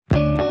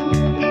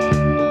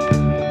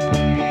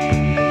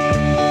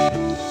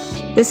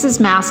This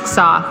is Masks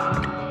Off.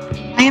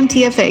 I am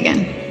Tia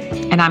Fagan.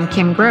 And I'm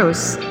Kim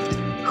Gross.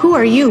 Who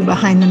are you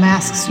behind the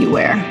masks you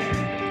wear?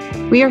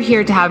 We are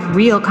here to have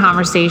real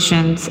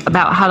conversations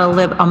about how to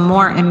live a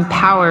more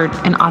empowered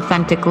and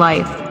authentic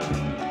life.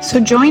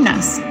 So join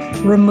us.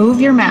 Remove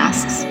your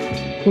masks.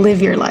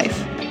 Live your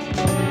life.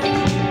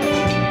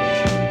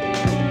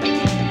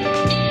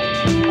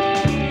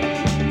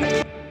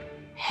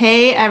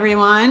 Hey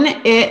everyone,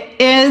 it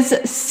is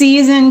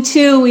season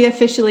 2. We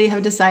officially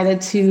have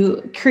decided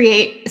to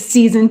create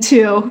season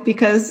 2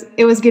 because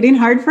it was getting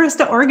hard for us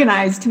to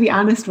organize, to be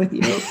honest with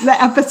you, the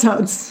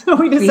episodes. So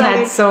we decided. We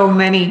had so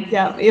many.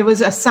 Yeah, it was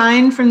a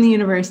sign from the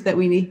universe that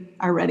we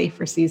are ready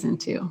for season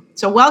 2.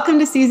 So welcome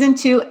to season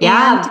 2.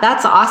 Yeah,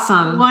 that's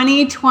awesome.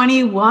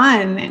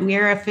 2021. And we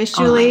are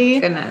officially.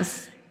 Oh my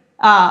goodness.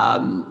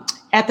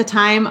 At the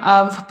time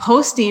of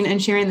posting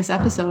and sharing this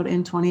episode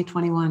in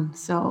 2021.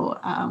 So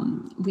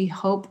we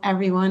hope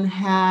everyone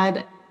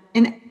had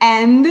an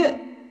end,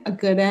 a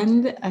good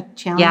end, a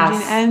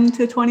challenging end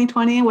to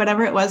 2020,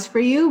 whatever it was for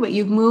you, but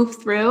you've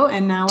moved through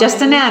and now.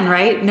 Just an end,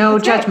 right? No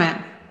judgment.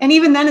 Right. And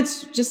even then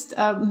it's just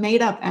a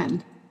made up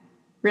end,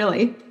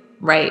 really.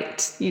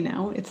 Right. You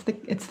know, it's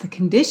the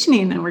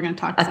conditioning, and we're going to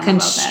talk about a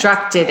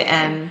constructed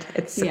end.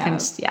 It's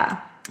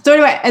yeah. So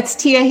anyway, it's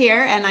Tia here,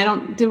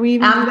 and did we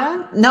even do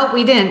that? No,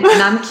 we didn't.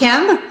 And I'm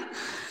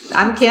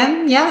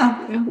Kim.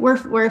 Yeah.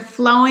 We're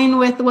flowing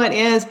with what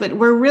is, but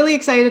we're really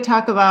excited to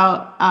talk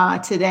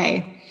about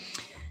today.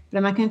 But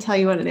I'm not going to tell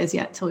you what it is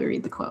yet till we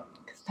read the quote,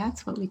 because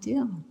that's what we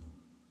do.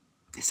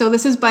 So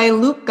this is by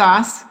Luke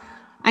Goss.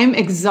 I'm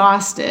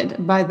exhausted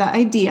by the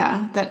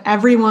idea that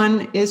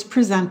everyone is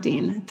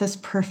presenting this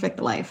perfect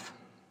life.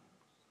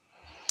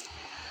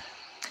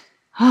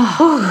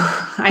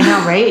 I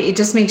know, right? It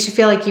just makes you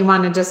feel like you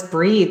want to just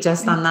breathe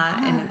just on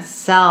that in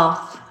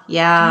itself.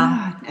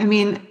 Yeah. I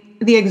mean,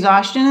 the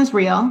exhaustion is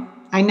real.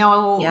 I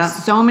know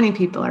so many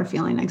people are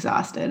feeling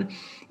exhausted.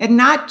 And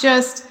not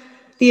just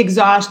the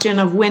exhaustion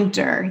of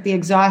winter, the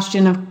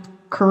exhaustion of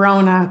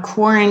Corona,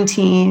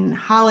 quarantine,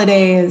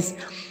 holidays.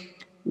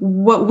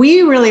 What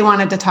we really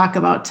wanted to talk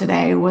about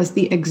today was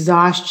the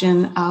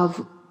exhaustion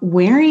of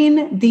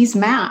wearing these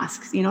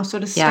masks, so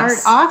to start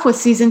off with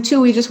season 2,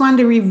 we just wanted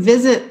to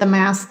revisit the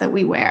masks that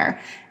we wear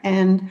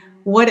and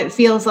what it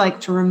feels like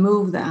to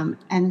remove them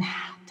and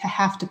to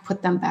have to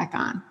put them back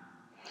on.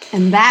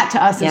 And that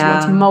to us is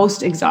what's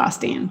most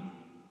exhausting.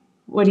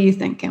 What do you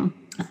think, Kim?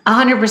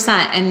 100%.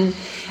 And,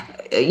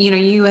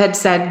 you had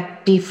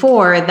said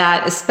before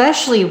that,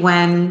 especially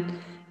when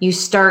you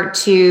start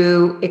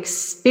to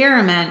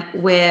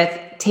experiment with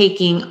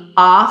taking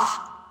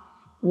off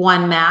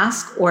one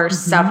mask or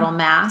several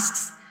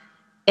masks,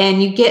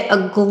 and you get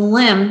a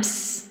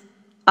glimpse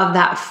of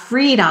that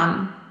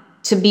freedom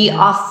to be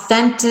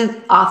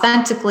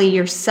authentically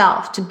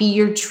yourself, to be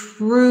your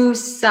true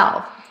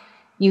self.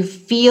 You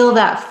feel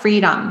that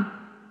freedom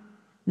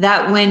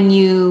that when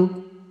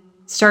you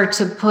start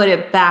to put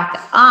it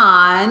back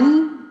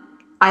on,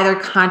 either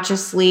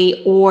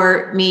consciously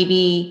or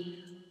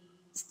maybe,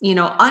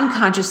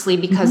 unconsciously,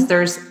 because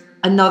there's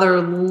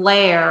another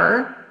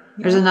layer.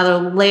 There's another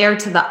layer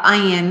to the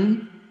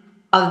onion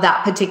of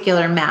that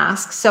particular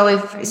mask. So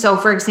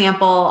for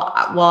example,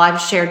 I've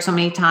shared so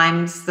many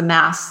times the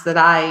masks that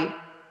I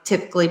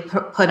typically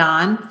put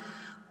on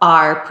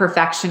are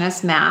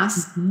perfectionist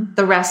masks,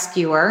 the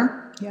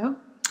rescuer,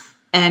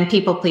 and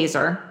people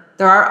pleaser.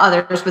 There are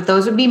others, but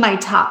those would be my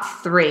top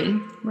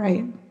 3.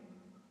 Right.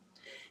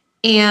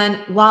 And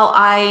while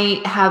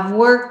I have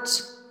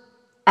worked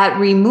at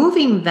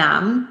removing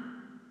them,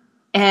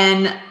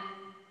 and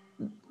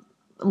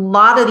a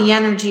lot of the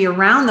energy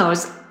around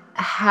those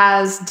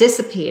has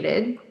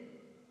dissipated,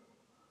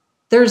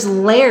 there's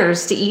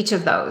layers to each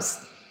of those.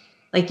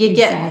 Like you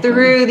get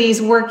through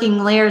these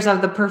working layers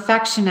of the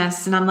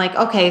perfectionist, and I'm like,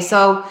 okay,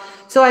 so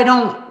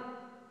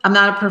I'm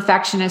not a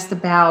perfectionist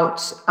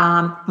about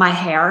my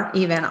hair.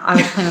 Even I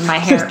was playing with my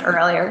hair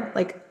earlier.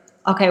 Like,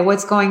 okay,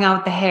 what's going on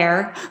with the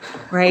hair,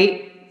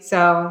 right?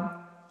 So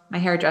my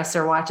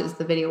hairdresser watches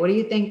the video. What do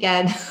you think,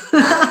 Ed?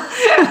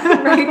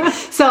 Right?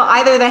 So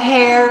either the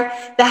hair,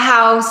 the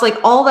house, like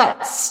all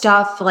that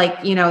stuff,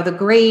 like, the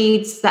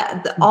grades,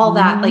 all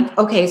that, like,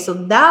 okay, so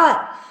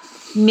that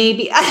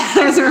maybe,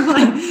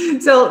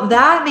 so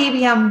that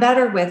maybe I'm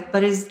better with,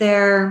 but is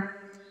there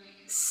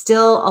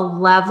still a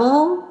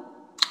level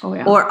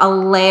or a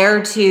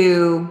layer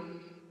to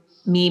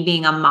me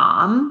being a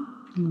mom?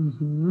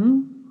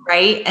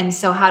 Right? And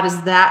so how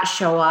does that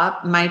show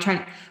up? Am I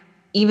trying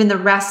even the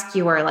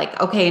rescuer, like,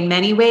 okay, in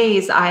many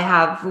ways I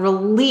have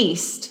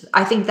released,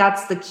 I think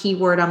that's the key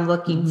word I'm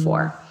looking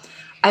for.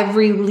 I've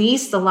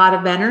released a lot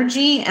of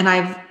energy and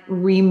I've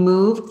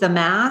removed the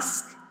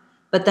mask,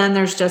 but then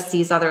there's just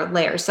these other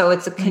layers. So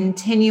it's a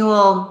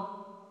continual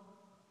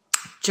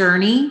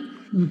journey,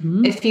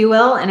 if you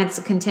will, and it's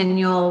a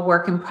continual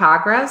work in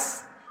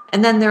progress.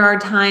 And then there are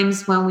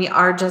times when we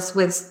are just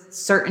with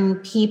certain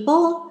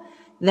people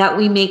that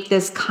we make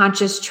this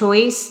conscious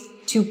choice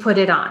to put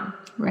it on.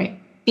 Right.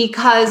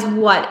 Because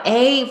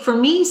for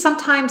me,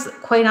 sometimes,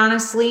 quite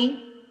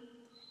honestly,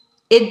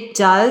 it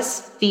does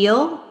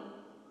feel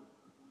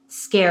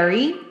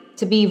scary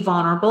to be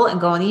vulnerable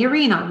and go in the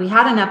arena. We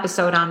had an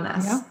episode on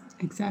this. Yeah,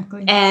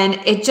 exactly. And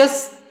it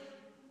just,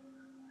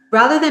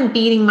 rather than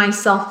beating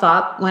myself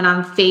up when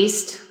I'm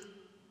faced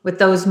with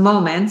those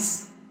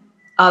moments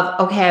of,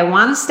 okay, I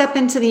want to step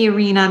into the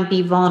arena and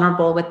be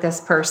vulnerable with this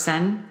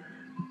person,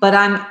 but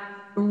I'm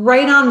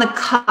right on the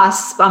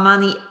cusp, I'm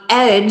on the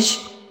edge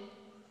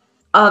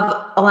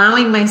of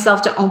allowing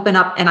myself to open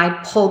up, and I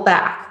pull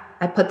back.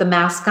 I put the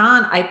mask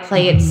on, I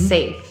play it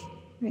safe.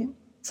 Right.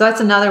 So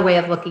that's another way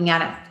of looking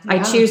at it. Yeah.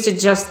 I choose to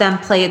just then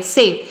play it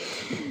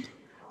safe.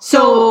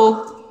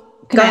 So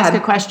can I ask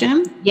ahead. a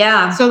question?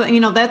 Yeah. So,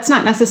 that's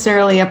not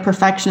necessarily a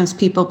perfectionist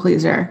people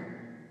pleaser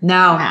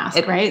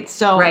mask, right?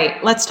 So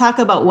let's talk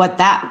about what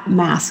that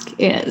mask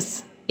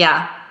is.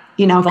 Yeah.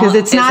 Because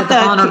it's not the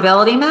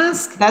vulnerability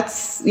mask.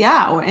 That's,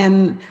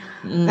 and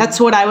that's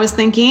what I was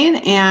thinking.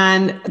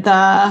 And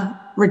the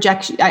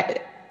rejection,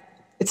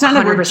 it's not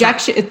 100%. A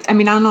rejection. I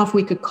don't know if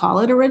we could call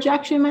it a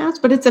rejection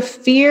mask, but it's a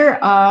fear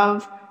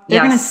of they're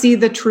going to see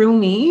the true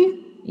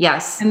me.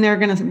 Yes. And they're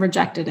going to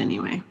reject it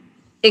anyway.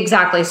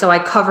 Exactly. So I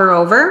cover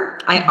over,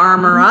 I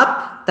armor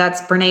up.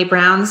 That's Brene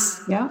Brown's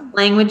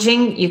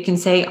languaging. You can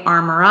say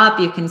armor up.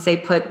 You can say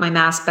put my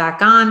mask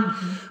back on,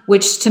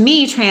 which to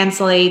me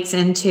translates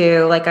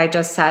into, like I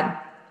just said,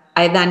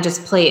 I then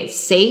just play it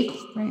safe.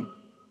 Right.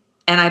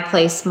 And I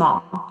play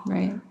small.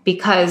 Right.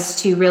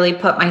 Because to really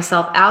put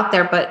myself out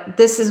there. But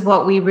this is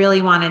what we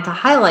really wanted to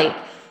highlight.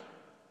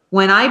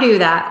 When I do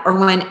that, or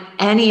when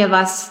any of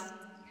us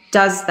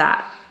does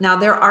that. Now,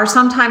 there are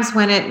some times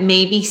when it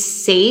may be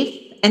safe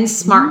and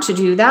smart to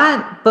do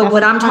that, but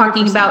what I'm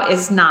talking 100%. About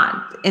is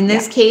not. In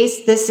this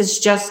case, this is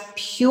just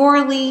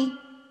purely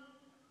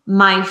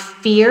my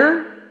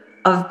fear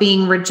of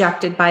being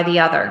rejected by the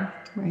other.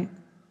 Right.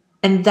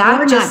 And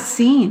that just not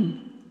seen.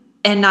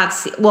 And not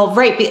see. Well,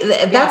 right.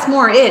 That's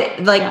more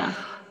it. Like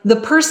the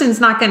person's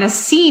not going to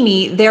see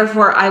me,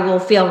 therefore I will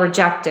feel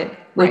rejected,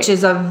 which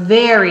is a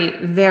very,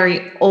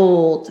 very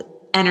old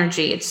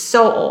energy. It's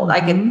so old. I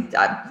could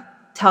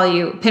tell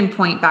you,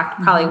 pinpoint back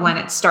to probably when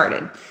it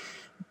started.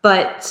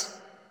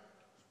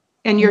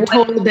 And you're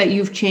told that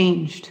you've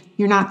changed.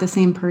 You're not the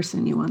same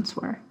person you once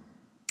were.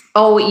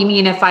 Oh, you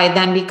mean if I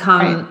then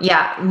become,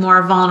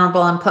 more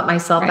vulnerable and put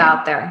myself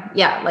out there?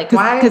 Yeah. Like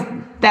why? Because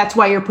that's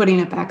why you're putting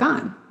it back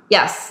on.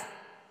 Yes.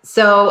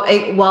 So,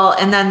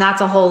 and then that's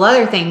a whole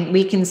other thing.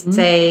 We can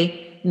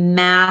say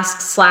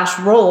mask /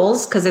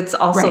 roles, because it's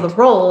also the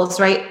roles,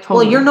 right? Totally.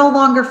 Well, you're no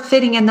longer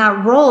fitting in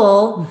that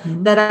role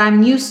that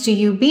I'm used to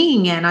you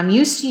being in. I'm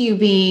used to you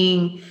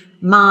being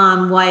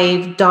mom,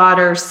 wife,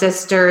 daughter,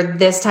 sister,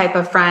 this type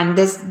of friend,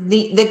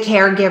 the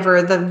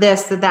caregiver, the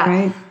this, the that.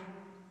 Right.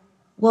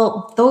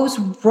 Well, those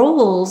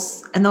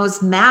roles and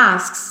those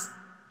masks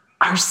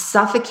are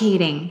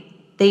suffocating.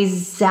 They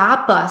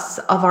zap us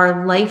of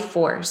our life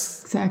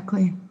force.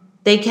 Exactly.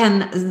 They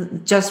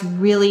can just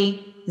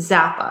really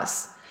zap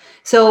us.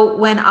 So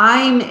when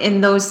I'm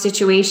in those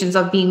situations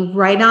of being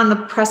right on the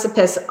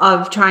precipice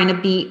of trying to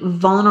be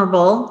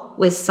vulnerable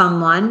with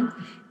someone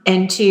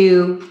and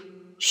to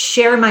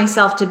share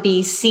myself to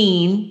be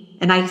seen,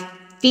 and I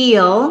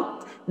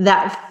feel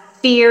that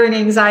fear and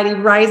anxiety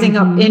rising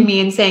up in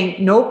me and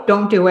saying, nope,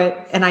 don't do it.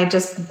 And I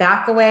just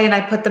back away and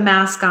I put the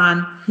mask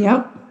on.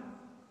 Yep.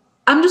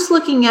 I'm just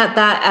looking at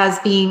that as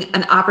being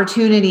an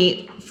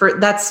opportunity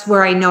that's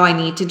where I know I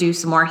need to do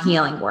some more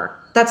healing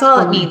work. That's all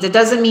it means. It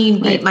doesn't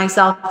mean beat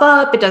myself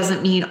up. It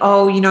doesn't mean,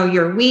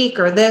 you're weak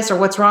or this or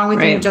what's wrong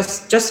with you.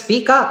 Just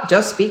speak up.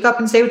 Just speak up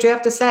and say what you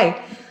have to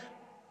say.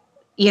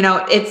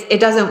 It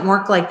doesn't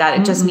work like that.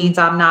 It just means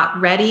I'm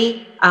not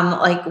ready. I'm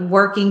like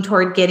working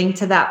toward getting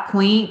to that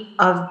point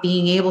of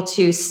being able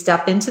to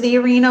step into the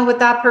arena with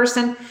that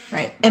person.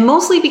 Right. And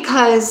mostly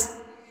because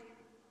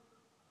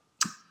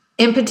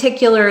in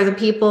particular, the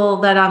people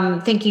that I'm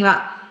thinking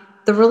about,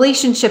 the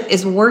relationship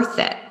is worth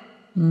it.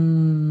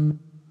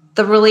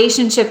 The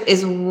relationship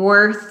is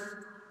worth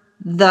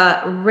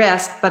the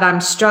risk, but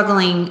I'm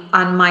struggling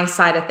on my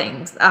side of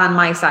things. On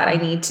my side,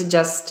 I need to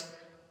just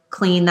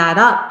clean that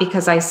up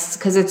because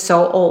it's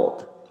so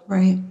old.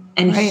 Right.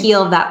 And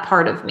heal that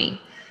part of me.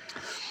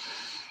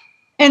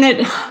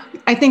 And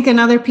I think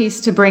another piece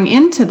to bring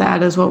into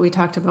that is what we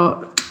talked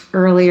about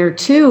earlier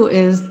too,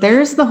 is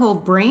there's the whole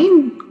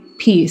brain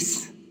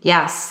piece.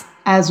 Yes.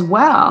 As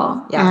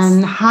well. Yes.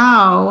 And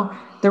how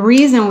the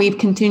reason we've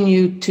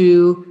continued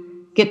to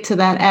get to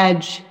that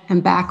edge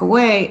and back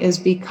away is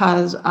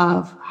because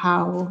of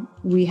how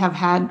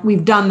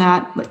we've done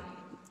that,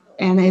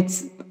 and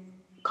it's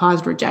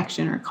caused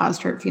rejection or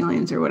caused hurt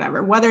feelings or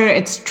whatever. Whether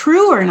it's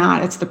true or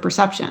not, it's the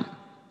perception.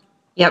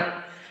 Yep.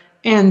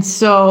 And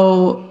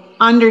so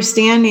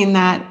understanding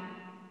that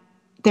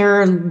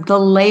there are the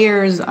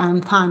layers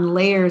upon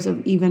layers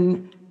of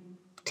even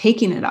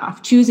taking it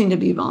off, choosing to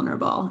be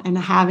vulnerable, and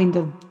having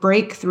to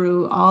break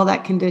through all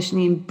that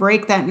conditioning,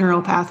 break that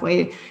neural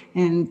pathway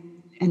and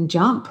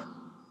jump.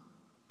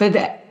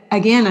 But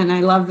again, and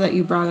I love that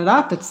you brought it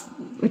up,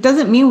 it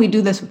doesn't mean we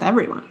do this with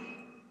everyone.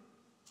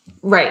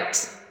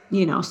 Right.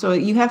 So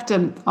you have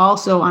to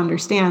also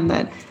understand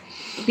that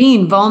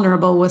being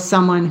vulnerable with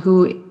someone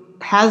who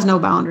has no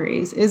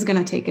boundaries is going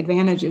to take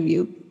advantage of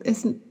you.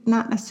 It's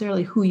not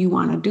necessarily who you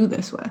want to do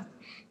this with.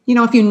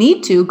 If you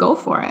need to, go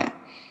for it.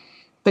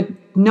 But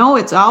no,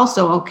 it's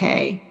also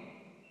okay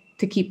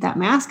to keep that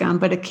mask on,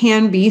 but it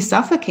can be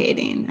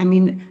suffocating. I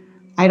mean,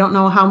 I don't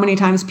know how many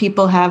times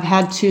people have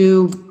had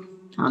to,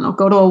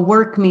 go to a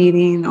work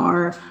meeting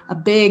or a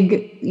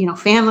big,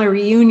 family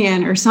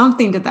reunion or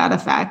something to that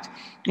effect.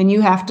 And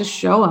you have to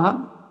show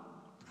up.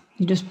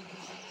 You just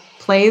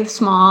play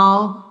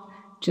small,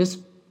 just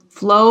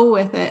flow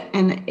with it.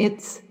 And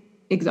it's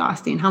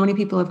exhausting. How many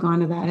people have gone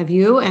to that? Have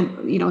you?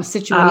 And, a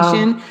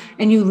situation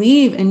and you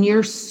leave and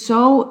you're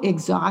so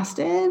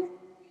exhausted.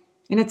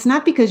 And it's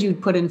not because you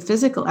put in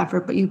physical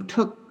effort, but you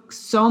took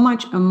so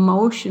much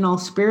emotional,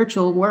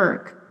 spiritual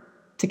work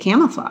to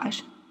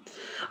camouflage.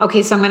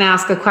 Okay, so I'm going to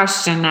ask a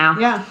question now.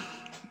 Yeah.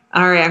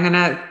 All right, I'm going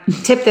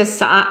to tip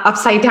this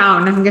upside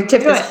down. I'm going to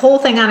tip this whole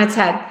thing on its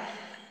head.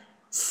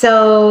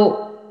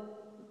 So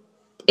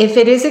if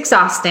it is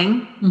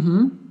exhausting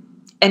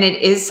and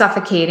it is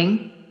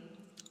suffocating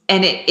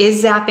and it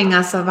is zapping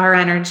us of our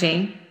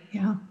energy,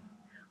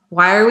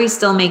 why are we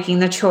still making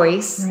the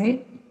choice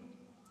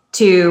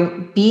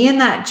to be in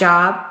that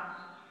job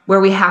where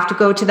we have to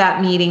go to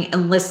that meeting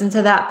and listen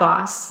to that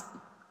boss?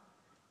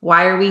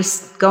 Why are we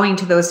going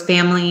to those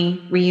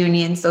family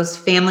reunions, those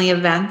family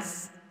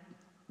events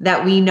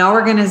that we know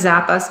are going to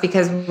zap us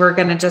because we're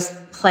going to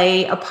just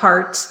play a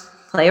part,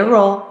 play a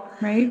role?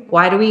 Right.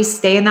 Why do we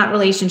stay in that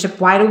relationship?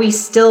 Why do we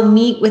still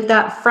meet with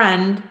that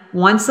friend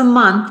once a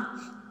month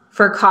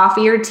for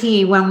coffee or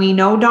tea when we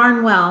know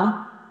darn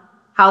well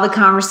how the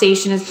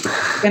conversation is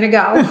going to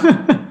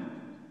go?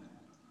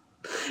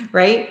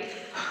 Right?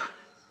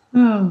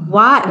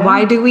 Why? Yeah.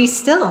 Why do we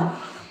still?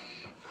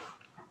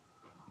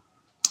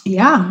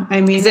 Yeah.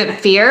 I mean, is it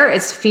fear?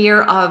 It's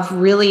fear of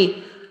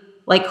really,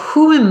 like,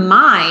 who am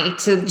I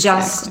to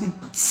just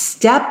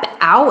step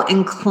out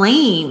and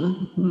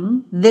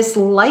claim this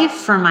life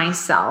for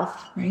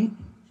myself? Right.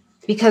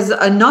 Because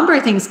a number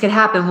of things could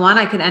happen. One,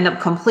 I could end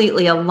up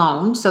completely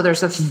alone. So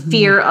there's a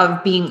fear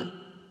of being,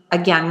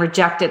 again,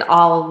 rejected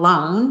all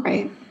alone.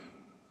 Right.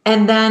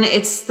 And then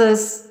it's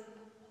this,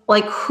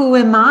 like, who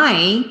am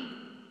I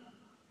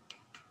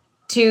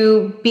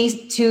to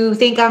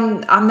think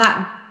I'm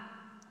not,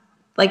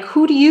 like,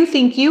 who do you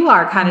think you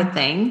are kind of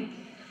thing.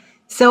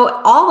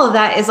 So all of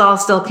that is all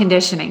still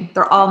conditioning.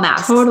 They're all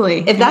masks.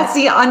 Totally. If that's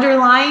the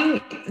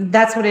underlying,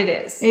 that's what it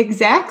is.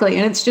 Exactly.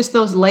 And it's just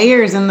those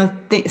layers and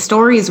the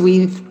stories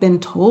we've been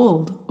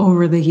told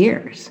over the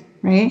years,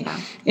 right?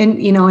 Yeah. And,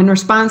 in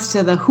response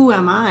to the who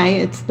am I,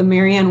 it's the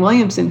Marianne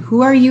Williamson,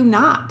 who are you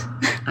not?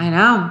 I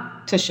know.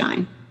 To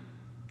shine.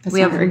 That's we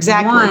have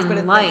exact words, but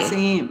it's life. The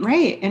same,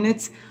 right?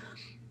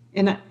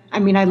 And I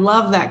mean, I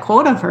love that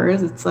quote of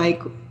hers. It's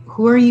like,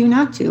 who are you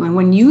not to? And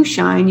when you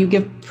shine, you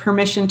give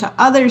permission to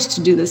others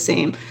to do the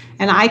same.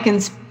 And I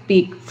can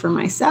speak for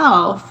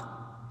myself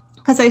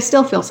because I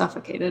still feel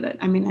suffocated.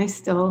 I mean, I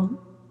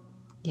still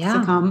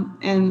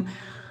succumb.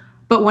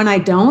 But when I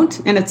don't,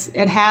 and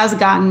it has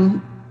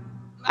gotten,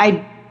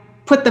 I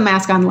put the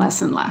mask on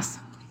less and less.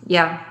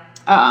 Yeah.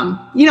 And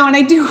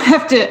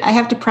I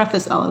have to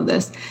preface all of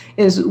this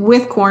is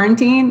with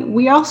quarantine,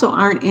 we also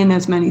aren't in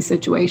as many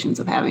situations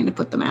of having to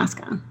put the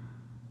mask on.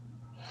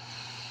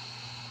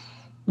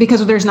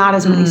 Because there's not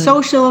as many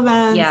social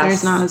events,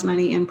 there's not as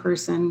many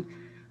in-person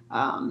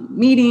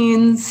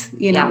meetings,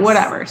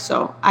 whatever.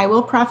 So I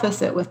will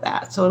preface it with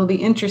that. So it'll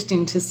be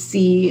interesting to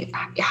see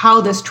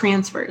how this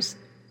transfers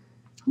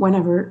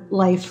whenever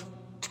life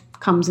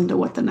comes into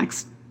what the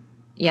next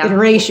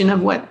iteration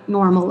of what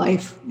normal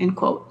life, in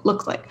quote,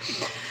 looks like.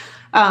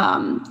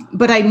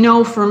 But I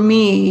know for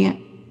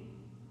me,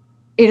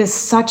 it is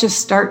such a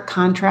stark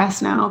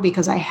contrast now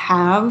because I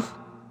have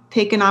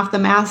taken off the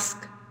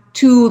mask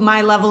to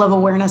my level of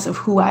awareness of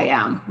who I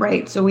am,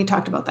 right? So we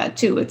talked about that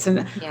too. It's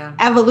an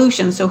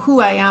evolution. So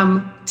who I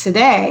am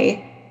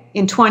today,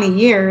 in 20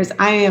 years,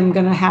 I am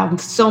going to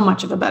have so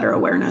much of a better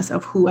awareness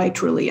of who I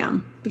truly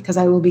am because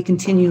I will be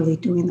continually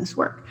doing this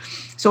work.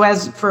 So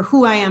as for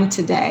who I am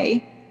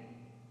today,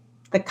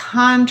 the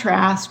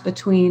contrast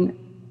between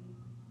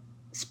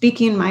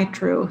speaking my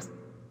truth,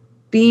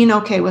 being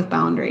okay with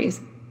boundaries,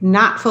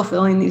 not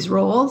fulfilling these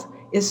roles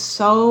is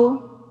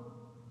so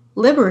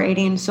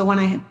liberating. So when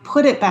I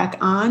put it back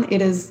on,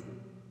 it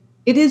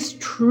is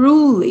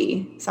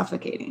truly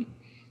suffocating.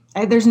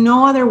 There's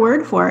no other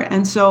word for it.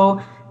 And so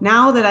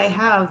now that I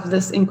have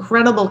this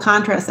incredible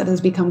contrast that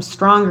has become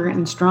stronger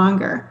and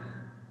stronger,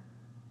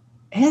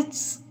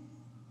 it's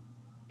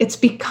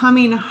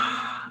becoming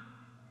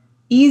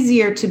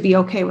easier to be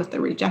okay with the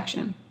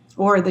rejection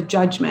or the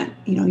judgment.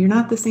 You're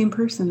not the same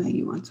person that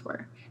you once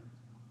were.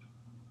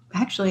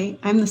 Actually,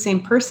 I'm the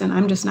same person.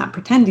 I'm just not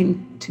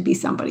pretending to be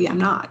somebody I'm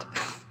not.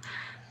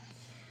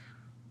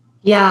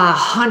 Yeah,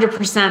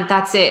 100%.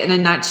 That's it in a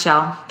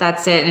nutshell.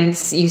 That's it. And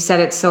you said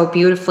it so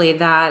beautifully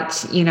that,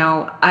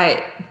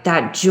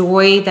 that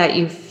joy that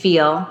you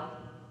feel,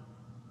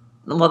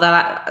 well,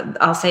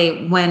 I'll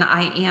say when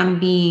I am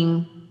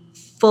being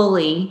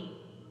fully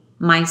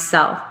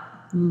myself,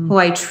 who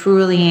I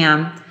truly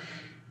am,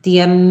 the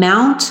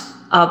amount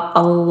of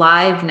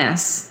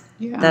aliveness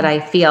that I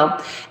feel.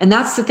 And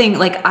that's the thing,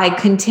 like I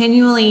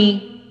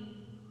continually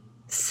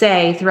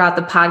say throughout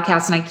the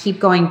podcast, and I keep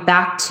going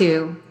back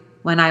to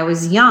when I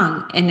was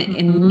young and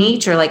in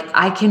nature, like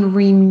I can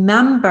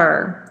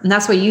remember, and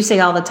that's what you say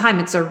all the time.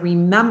 It's a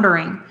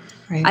remembering.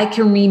 Right. I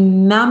can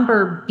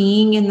remember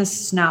being in the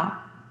snow.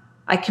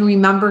 I can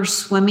remember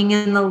swimming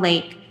in the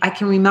lake. I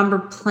can remember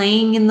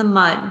playing in the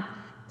mud,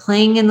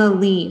 playing in the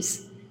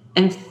leaves,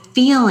 and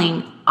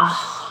feeling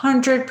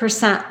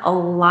 100%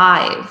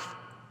 alive.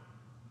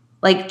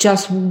 Like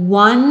just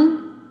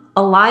one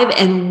alive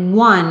and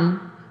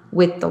one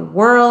with the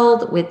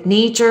world, with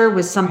nature,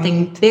 with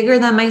something bigger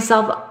than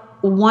myself,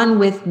 one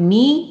with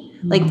me.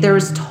 Like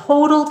there's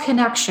total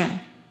connection,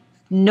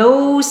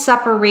 no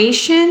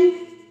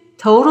separation,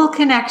 total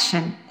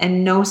connection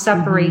and no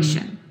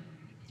separation.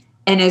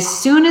 And as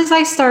soon as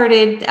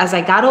as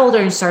I got older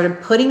and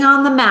started putting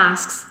on the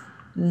masks,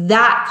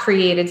 that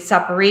created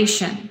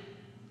separation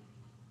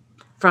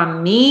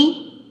from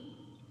me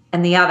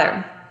and the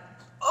other.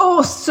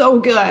 Oh, so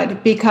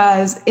good,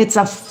 because it's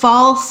a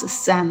false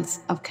sense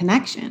of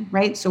connection,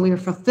 right? So we are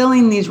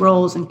fulfilling these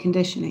roles and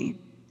conditioning,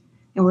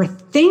 and we're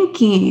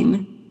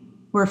thinking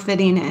we're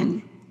fitting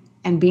in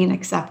and being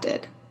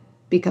accepted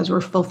because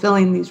we're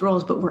fulfilling these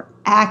roles, but we're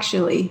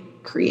actually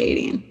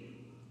creating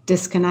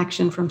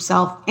disconnection from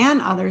self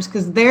and others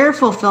because they're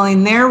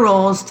fulfilling their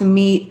roles to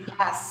meet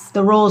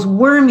the roles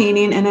we're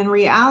meeting. And in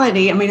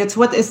reality, I mean, it's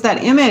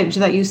that image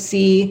that you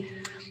see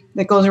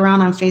that goes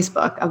around on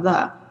Facebook of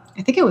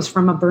I think it was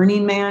from a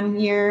Burning Man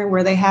year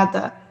where they had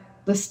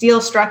the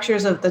steel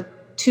structures of the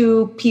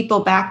two people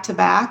back to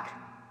back,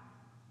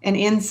 and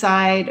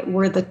inside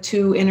were the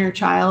two inner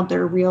child,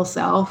 their real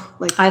self.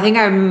 Like I think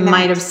I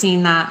might have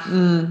seen that.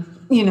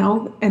 You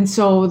know, and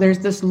so there's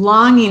this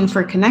longing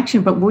for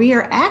connection, but we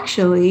are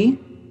actually,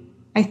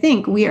 I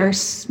think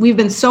we've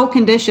been so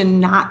conditioned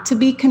not to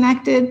be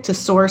connected to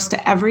source,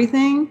 to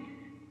everything,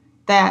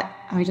 that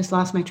I just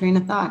lost my train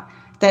of thought,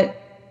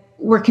 that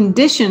we're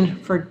conditioned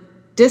for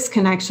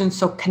disconnection.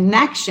 So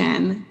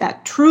connection,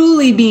 that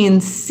truly being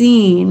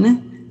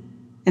seen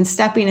and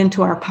stepping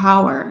into our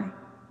power,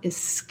 is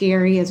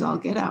scary as all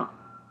get out.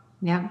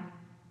 Yeah.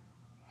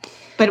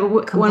 But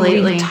when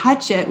we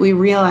touch it, we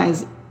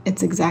realize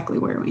it's exactly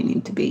where we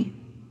need to be,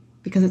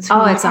 because it's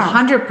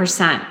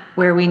 100%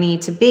 where we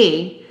need to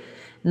be.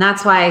 And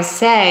that's why I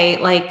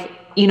say, like,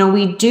 you know,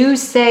 we do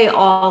say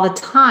all the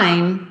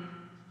time,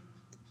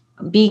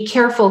 be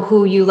careful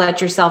who you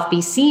let yourself be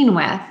seen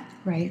with.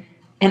 Right.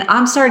 And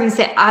I'm starting to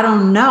say, I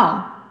don't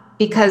know,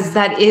 because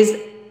that is,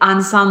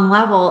 on some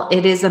level,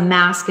 it is a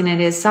mask and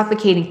it is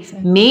suffocating.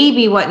 Exactly.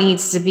 Maybe what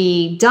needs to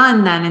be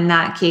done then in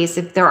that case,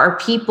 if there are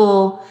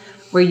people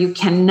where you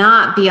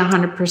cannot be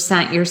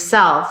 100%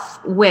 yourself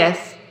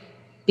with,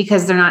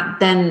 because they're not,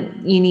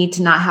 then you need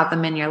to not have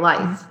them in your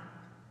life.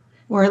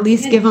 Or at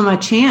least give them a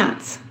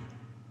chance.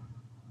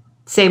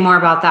 Say more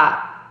about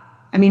that.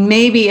 I mean,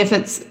 maybe if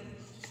it's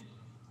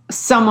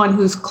someone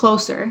who's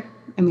closer,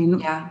 I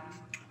mean,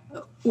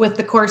 with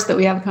the course that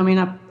we have coming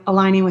up,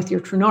 Aligning with Your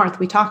True North,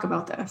 we talk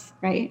about this,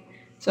 right?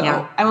 So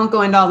I won't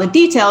go into all the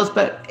details,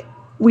 but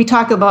we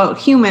talk about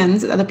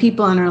humans, the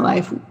people in our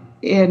life,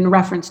 in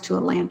reference to a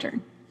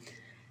lantern.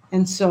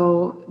 And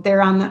so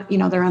they're on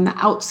the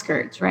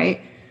outskirts,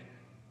 right?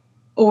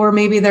 Or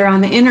maybe they're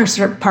on the inner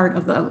part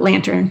of the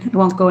lantern. I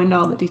won't go into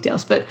all the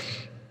details, but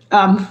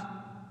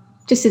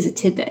just as a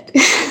tidbit,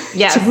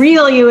 to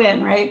reel you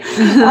in, right?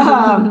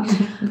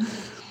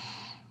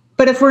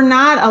 But if we're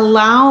not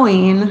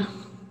allowing,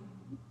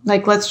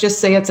 like, let's just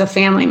say it's a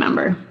family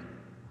member,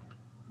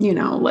 you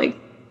know, like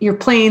you're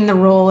playing the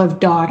role of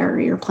daughter,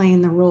 you're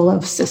playing the role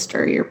of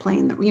sister, you're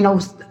playing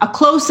a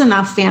close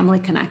enough family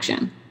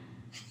connection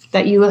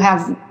that you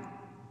have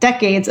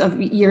decades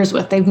of years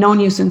with. They've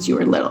known you since you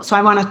were little. So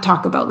I want to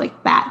talk about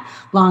like that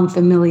long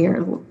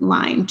familiar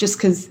line, just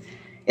because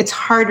it's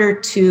harder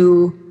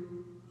to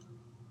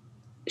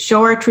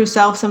show our true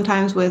self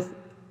sometimes with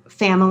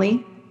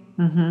family.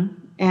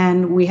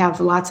 And we have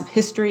lots of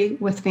history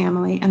with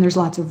family, and there's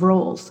lots of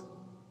roles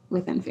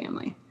within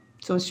family.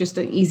 So it's just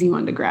an easy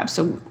one to grab.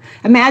 So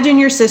imagine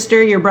your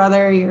sister, your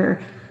brother,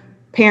 your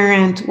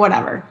parent,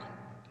 whatever.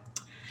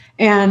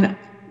 And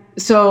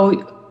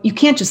so you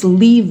can't just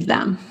leave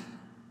them,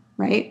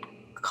 right?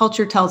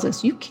 Culture tells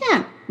us you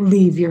can't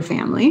leave your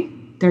family.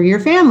 They're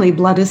your family.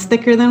 Blood is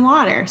thicker than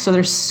water. So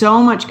there's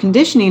so much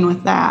conditioning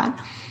with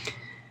that.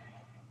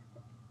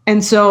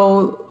 And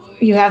so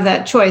you have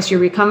that choice.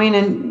 You're becoming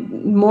in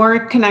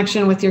more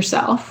connection with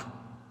yourself,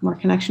 more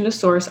connection to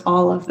source,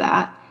 all of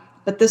that.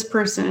 But this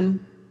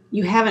person,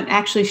 you haven't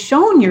actually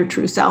shown your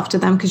true self to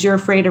them because you're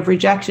afraid of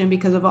rejection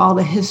because of all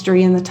the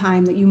history and the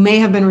time that you may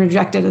have been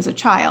rejected as a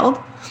child,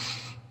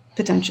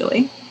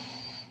 potentially.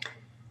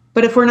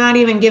 But if we're not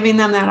even giving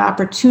them that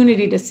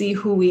opportunity to see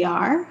who we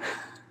are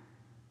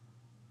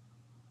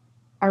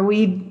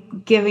we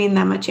giving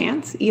them a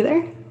chance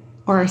either,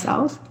 or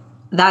ourselves?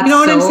 That's, you know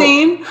what I'm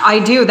saying? I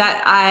do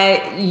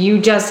that. You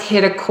just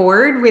hit a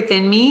chord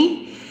within me,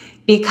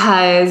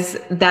 because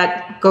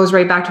that goes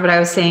right back to what I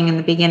was saying in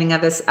the beginning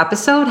of this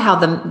episode, how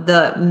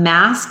the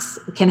masks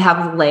can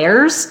have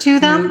layers to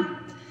them.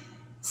 Mm-hmm.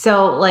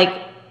 So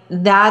like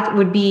that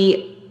would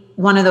be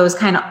one of those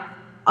kind of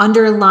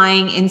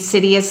underlying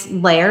insidious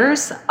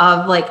layers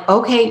of like,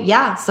 okay,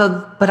 yeah,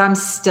 so, but I'm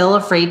still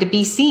afraid to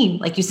be seen.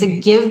 Like you said,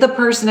 mm-hmm. Give the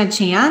person a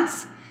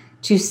chance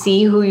to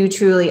see who you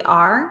truly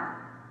are.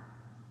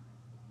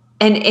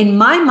 And in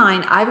my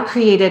mind, I've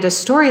created a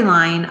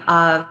storyline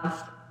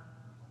of,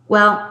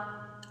 well,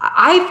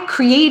 I've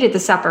created the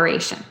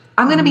separation.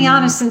 I'm going to be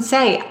honest and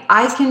say,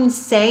 I can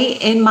say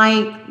in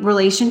my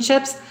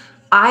relationships,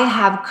 I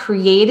have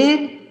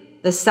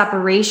created the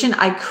separation.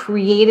 I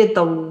created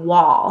the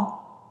wall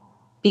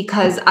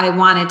because I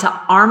wanted to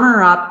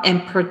armor up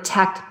and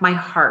protect my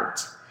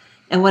heart.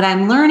 And what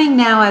I'm learning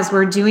now as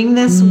we're doing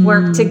this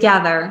work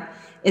together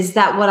is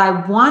that what I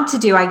want to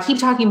do, I keep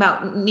talking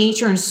about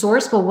nature and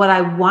source, but what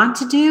I want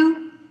to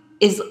do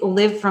is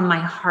live from my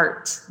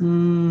heart.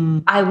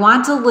 I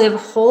want to live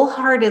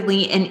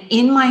wholeheartedly and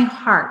in my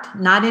heart,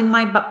 not in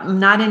my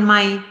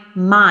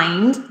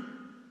mind,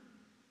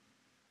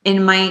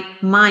 in my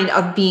mind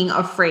of being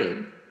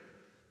afraid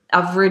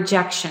of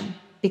rejection,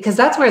 because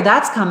that's where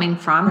that's coming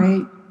from.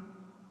 Right.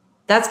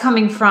 That's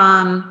coming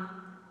from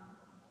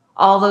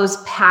all those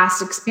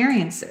past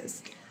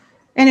experiences.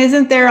 And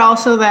isn't there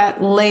also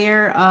that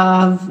layer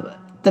of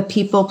the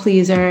people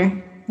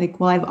pleaser?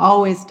 Like, well, I've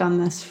always done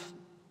this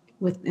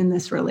within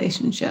this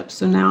relationship.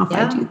 So now if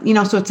I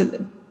do, so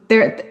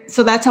it's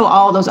so that's how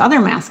all those other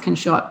masks can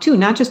show up too,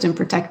 not just in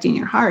protecting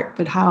your heart,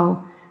 but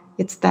how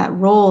it's that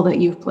role that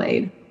you've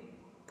played.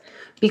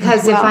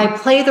 Because if I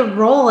play the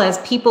role as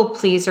people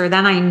pleaser,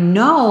 then I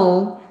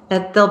know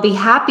that they'll be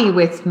happy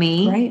with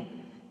me. Right.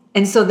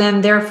 And so then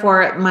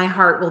therefore my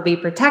heart will be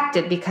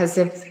protected, because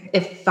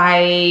if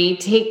I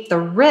take the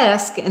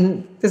risk,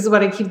 and this is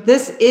what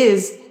this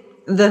is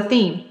the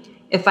theme.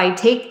 If I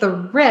take the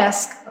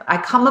risk, I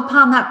come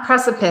upon that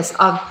precipice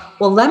of,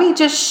 well, let me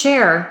just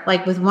share,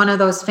 like with one of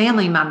those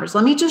family members,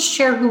 let me just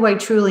share who I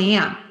truly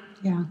am.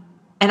 Yeah.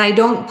 And I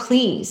don't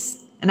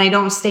please, and I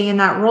don't stay in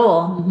that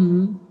role.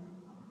 Mm-hmm.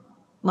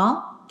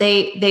 Well,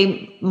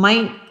 they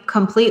might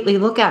completely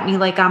look at me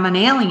like I'm an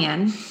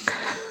alien,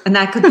 and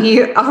that could be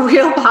a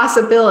real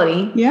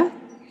possibility. Yeah.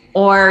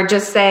 Or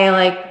just say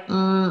like,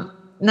 no,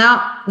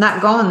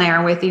 not going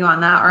there with you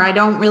on that, or I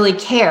don't really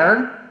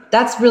care.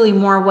 That's really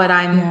more what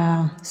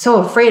I'm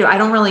so afraid of. I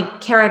don't really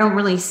care. I don't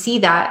really see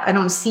that. I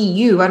don't see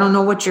you. I don't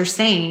know what you're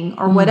saying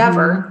or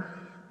whatever.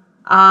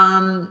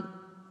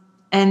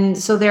 And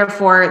so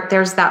therefore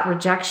there's that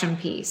rejection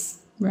piece.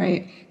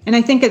 Right. And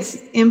I think it's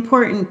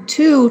important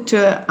too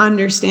to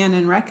understand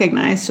and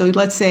recognize. So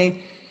let's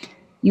say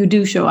you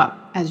do show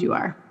up as you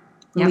are,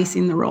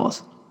 releasing the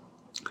roles,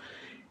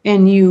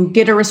 and you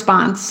get a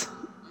response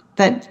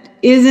that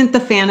isn't the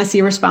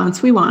fantasy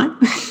response we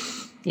want.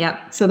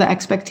 Yep. So the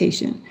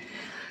expectation.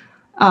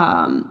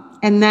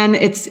 And then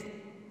it's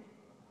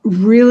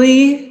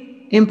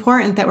really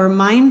important that we're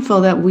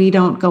mindful that we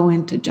don't go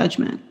into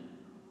judgment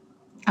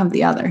of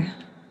the other.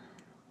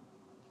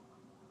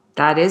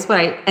 That is what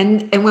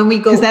and when we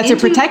go, because that's a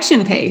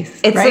protection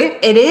piece,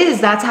 right? It is.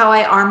 That's how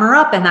I armor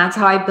up, and that's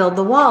how I build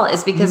the wall,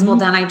 is because, well,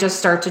 then I just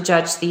start to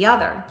judge the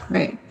other.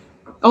 Right.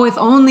 Oh, if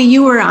only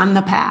you were on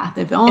the path.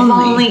 If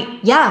only.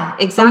 Yeah,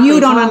 exactly. Oh, you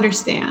don't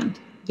understand.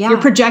 Yeah.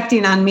 You're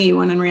projecting on me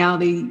when in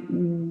reality,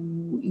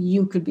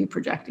 you could be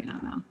projecting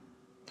on them.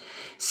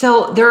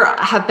 So there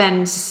have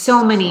been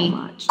so many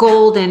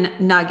golden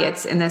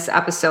nuggets in this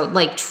episode,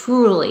 like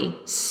truly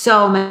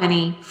so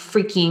many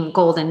freaking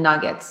golden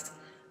nuggets.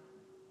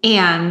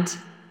 And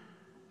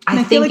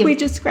I feel like we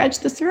just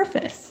scratched the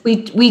surface. We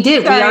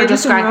did. Sorry, we are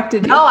just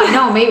scratching. No, I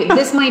know. Maybe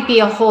this might be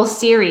a whole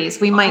series.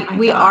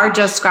 We are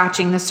just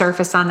scratching the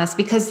surface on this,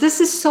 because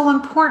this is so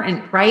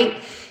important, right?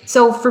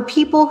 So for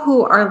people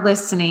who are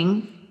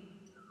listening,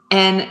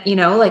 and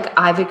like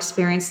I've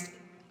experienced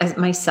as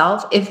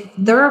myself, if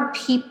there are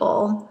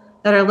people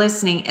that are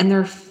listening and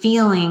they're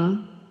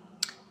feeling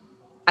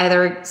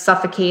either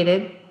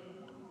suffocated,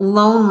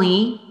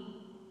 lonely,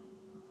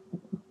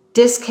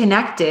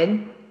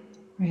 disconnected,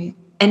 right,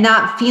 and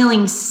not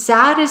feeling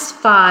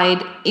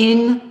satisfied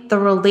in the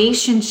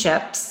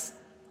relationships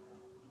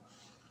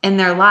in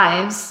their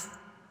lives,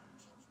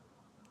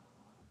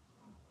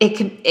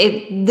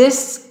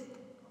 this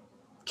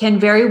can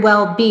very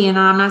well be, and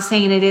I'm not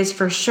saying it is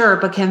for sure,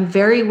 but can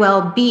very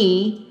well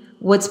be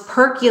what's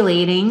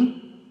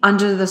percolating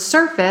under the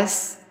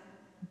surface,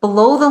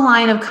 below the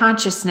line of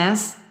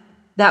consciousness,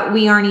 that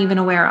we aren't even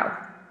aware of.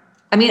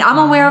 I mean, I'm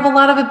aware of a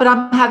lot of it, but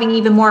I'm having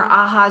even more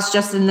ahas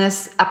just in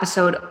this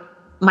episode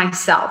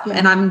myself. Yeah.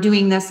 And I'm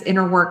doing this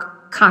inner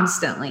work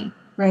constantly.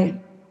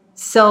 Right.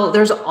 So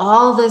there's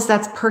all this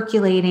that's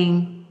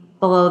percolating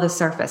below the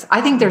surface. I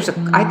think there's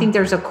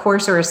a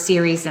course or a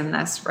series in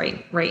this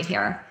right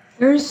here.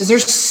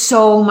 There's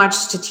so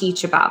much to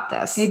teach about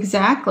this.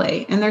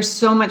 Exactly. And there's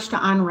so much to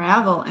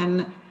unravel.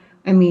 And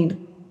I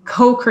mean,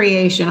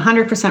 co-creation,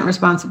 100%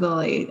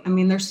 responsibility. I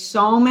mean, there's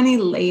so many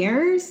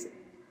layers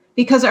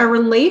because our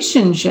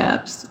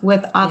relationships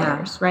with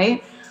others,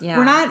 right? Yeah.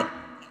 We're not,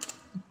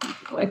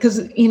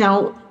 because, you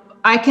know,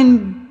 I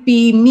can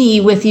be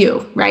me with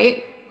you,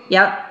 right?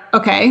 Yep.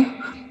 Okay.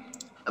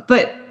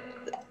 But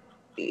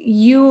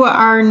you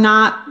are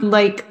not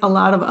like a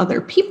lot of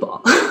other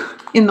people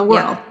in the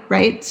world,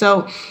 right?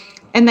 So,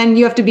 and then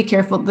you have to be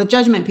careful, the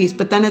judgment piece,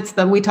 but then it's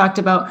we talked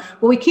about,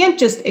 well, we can't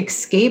just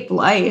escape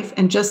life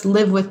and just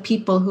live with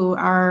people who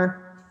are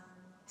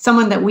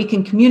someone that we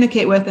can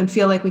communicate with and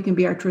feel like we can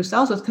be our true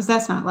selves with, because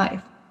that's not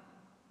life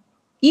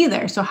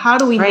either. So how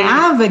do we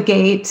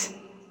navigate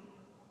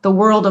the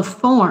world of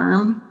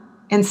form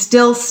and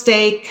still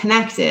stay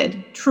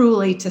connected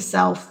truly to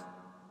self,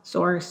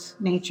 source,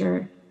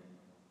 nature,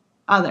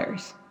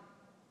 others,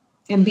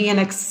 and be an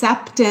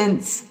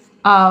acceptance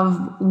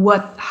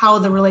of how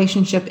the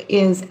relationship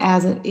is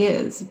as it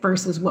is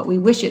versus what we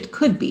wish it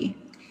could be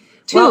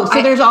too. Well,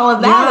 so there's all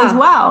of that as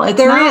well.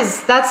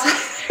 There's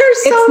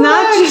it's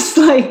not just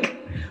like,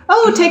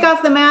 oh, take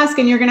off the mask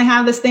and you're going to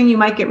have this thing. You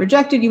might get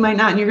rejected, you might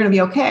not, and you're going to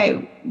be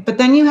okay. But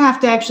then you have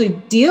to actually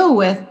deal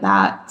with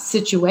that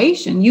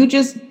situation. You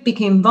just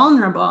became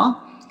vulnerable.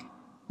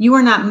 You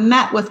were not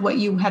met with what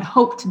you had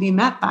hoped to be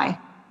met by.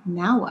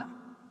 Now what?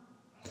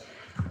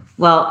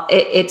 Well,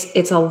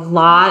 it's a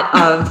lot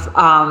of,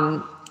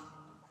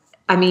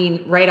 I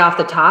mean, right off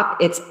the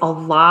top, it's a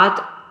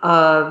lot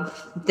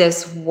of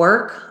this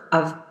work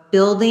of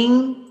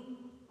building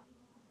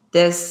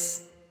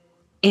this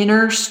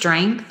inner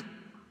strength,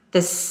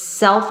 this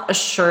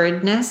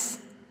self-assuredness,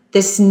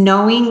 this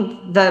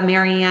knowing, the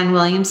Marianne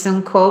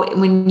Williamson quote,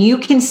 when you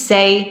can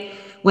say,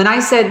 when I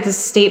said the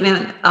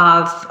statement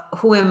of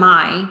who am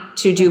I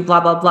to do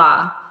blah, blah,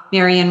 blah,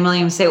 Marianne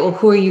Williamson say, well,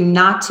 who are you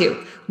not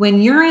to? When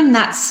you're in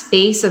that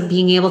space of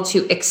being able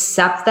to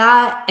accept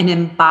that and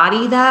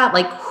embody that,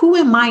 like, who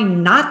am I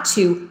not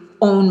to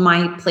own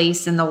my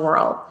place in the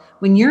world?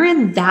 When you're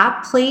in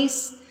that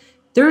place,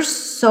 there's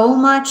so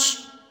much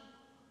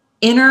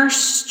inner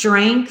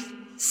strength,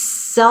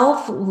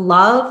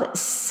 self-love,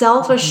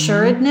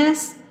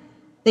 self-assuredness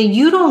that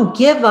you don't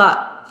give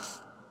up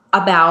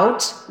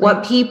about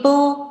what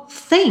people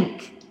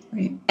think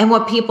and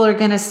what people are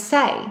going to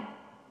say.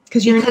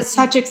 Because you're in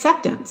such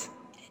acceptance.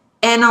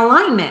 And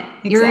alignment.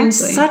 Exactly. You're in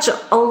such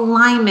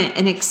alignment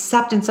and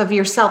acceptance of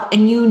yourself.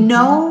 And you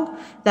know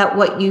that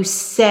what you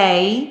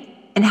say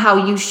and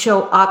how you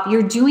show up,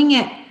 you're doing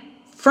it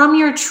from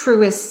your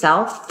truest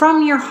self,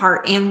 from your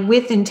heart, and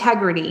with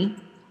integrity.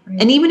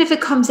 And even if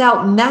it comes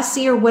out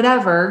messy or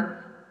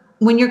whatever,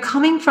 when you're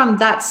coming from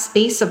that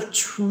space of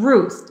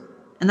truth,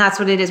 and that's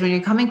what it is, when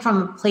you're coming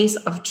from a place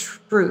of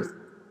truth,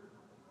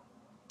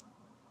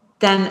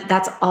 then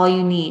that's all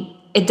you need.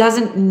 It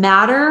doesn't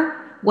matter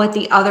what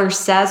the other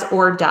says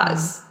or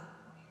does.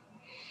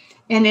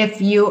 And if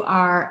you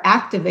are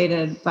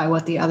activated by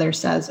what the other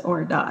says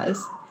or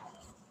does,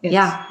 it's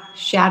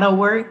shadow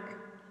work.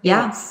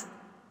 Yes.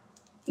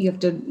 You have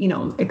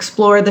to,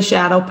 explore the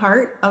shadow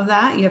part of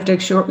that. You have to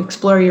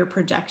explore your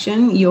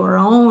projection, your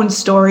own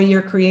story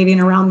you're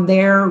creating around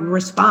their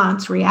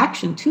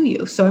reaction to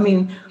you. So, I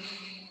mean,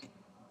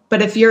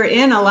 but if you're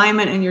in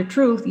alignment and your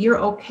truth, you're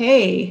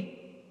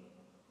okay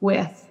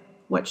with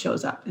what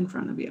shows up in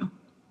front of you.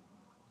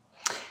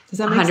 Does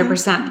that make 100%.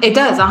 sense? It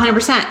does,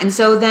 100%. And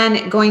so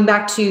then going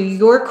back to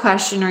your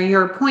question or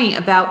your point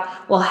about,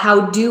 well,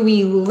 how do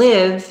we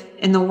live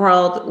in the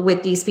world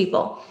with these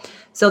people?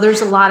 So there's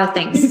a lot of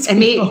things.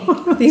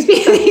 These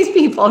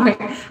people, right?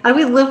 How do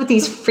we live with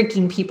these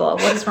freaking people?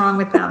 What is wrong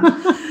with them?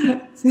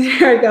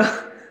 There we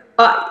go.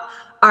 All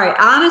right.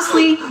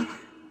 Honestly,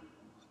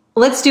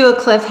 let's do a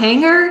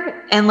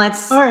cliffhanger and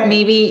let's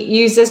maybe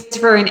use this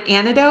for an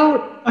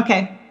antidote.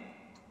 Okay.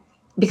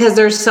 Because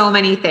there's so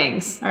many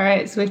things. All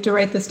right. So we have to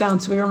write this down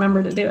so we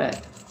remember to do it.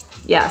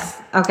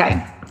 Yes.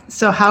 Okay.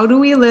 So how do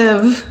we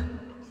live?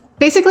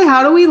 Basically,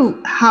 how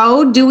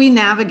do we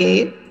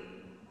navigate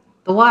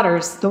the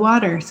waters? The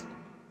waters.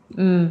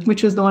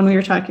 Which was the one we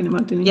were talking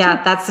about, didn't you?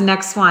 Yeah, that's the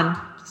next one.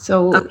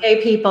 So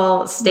okay,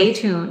 people, stay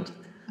tuned.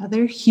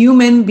 Other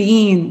human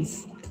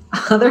beings.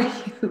 Other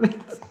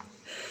humans.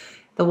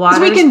 The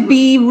waters. We can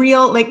be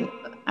real. Like,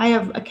 I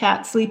have a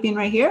cat sleeping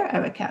right here. I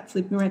have a cat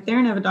sleeping right there,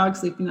 and I have a dog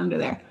sleeping under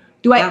there.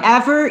 Do I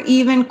ever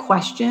even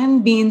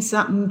question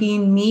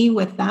being me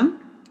with them?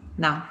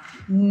 No.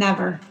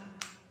 Never.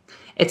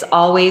 It's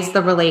always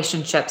the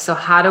relationship. So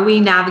how do we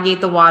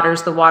navigate the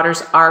waters? The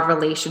waters are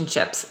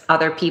relationships,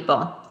 other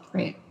people.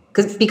 Right.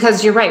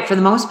 Because you're right. For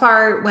the most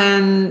part, a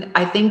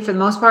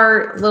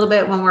little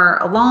bit when we're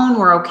alone,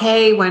 we're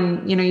okay.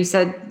 When, you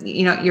said,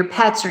 your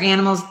pets, your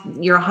animals,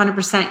 you're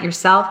 100%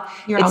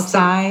 yourself. You're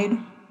outside.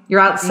 You're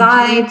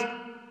outside. Nature.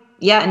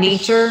 Yeah,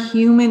 nature.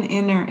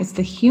 It's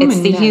the humanness.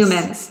 It's the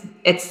humans.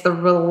 It's the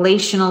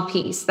relational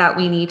piece that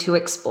we need to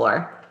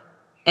explore.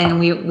 And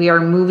we are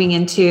moving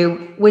into,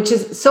 which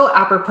is so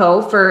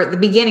apropos for the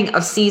beginning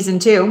of season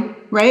 2.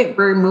 Right.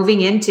 We're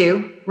moving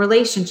into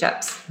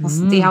relationships. We'll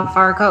see how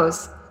far it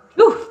goes.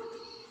 Ooh.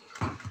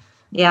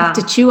 Yeah.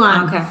 To chew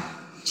on. Okay.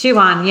 Chew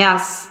on,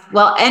 yes.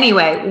 Well,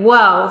 anyway,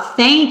 whoa,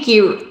 thank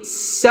you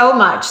so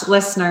much,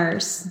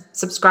 listeners,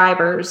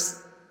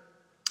 subscribers,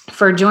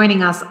 for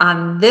joining us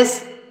on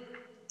this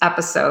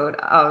episode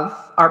of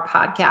our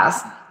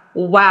podcast.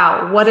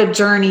 Wow, what a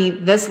journey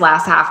this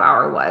last half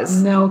hour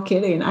was. No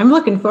kidding. I'm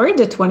looking forward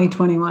to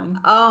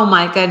 2021. Oh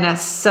my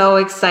goodness, so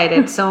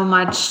excited. so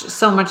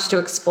much to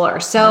explore.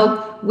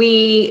 So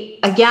we,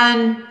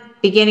 again,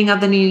 beginning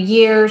of the new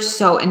year,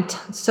 so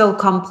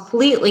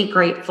completely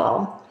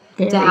grateful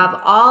to have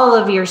all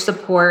of your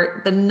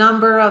support. The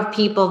number of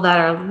people that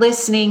are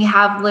listening,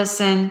 have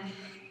listened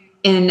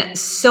in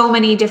so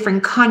many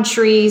different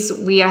countries.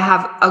 We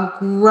have a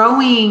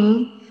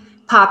growing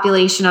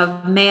population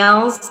of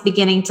males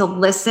beginning to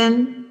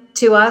listen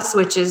to us,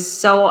 which is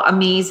so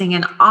amazing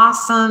and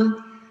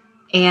awesome.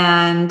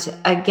 And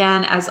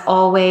again, as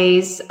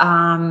always,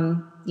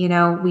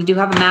 we do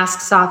have a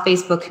Masks Off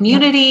Facebook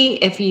community.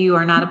 If you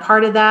are not a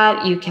part of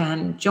that, you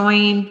can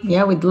join.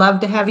 Yeah, we'd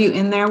love to have you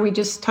in there. We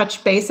just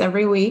touch base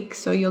every week,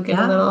 so you'll get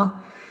a little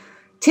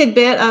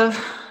tidbit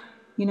of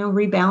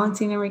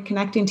rebalancing and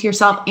reconnecting to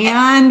yourself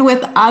and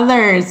with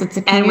others. It's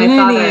a community. And with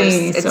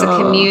others, it's a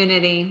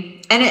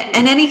community.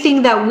 And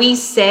anything that we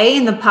say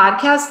in the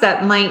podcast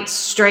that might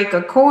strike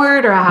a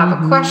chord or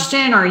have a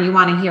question or you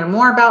want to hear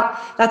more about,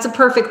 that's a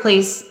perfect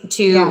place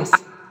to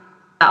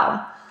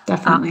tell.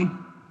 Definitely.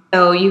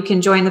 So you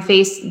can join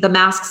the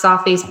Masks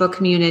Off Facebook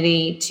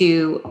community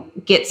to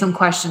get some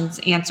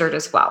questions answered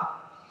as well.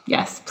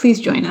 Yes,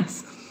 please join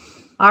us.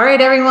 All right,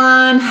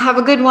 everyone. Have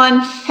a good one.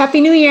 Happy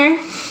New Year.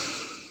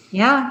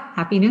 Yeah,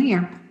 Happy New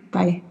Year.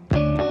 Bye.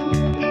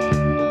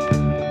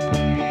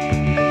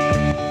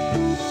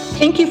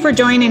 Thank you for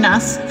joining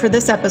us for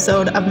this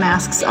episode of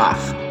Masks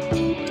Off.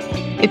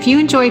 If you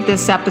enjoyed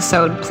this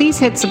episode, please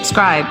hit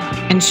subscribe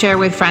and share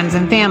with friends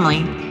and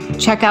family.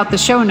 Check out the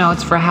show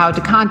notes for how to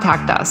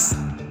contact us.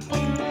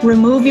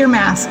 Remove your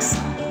masks.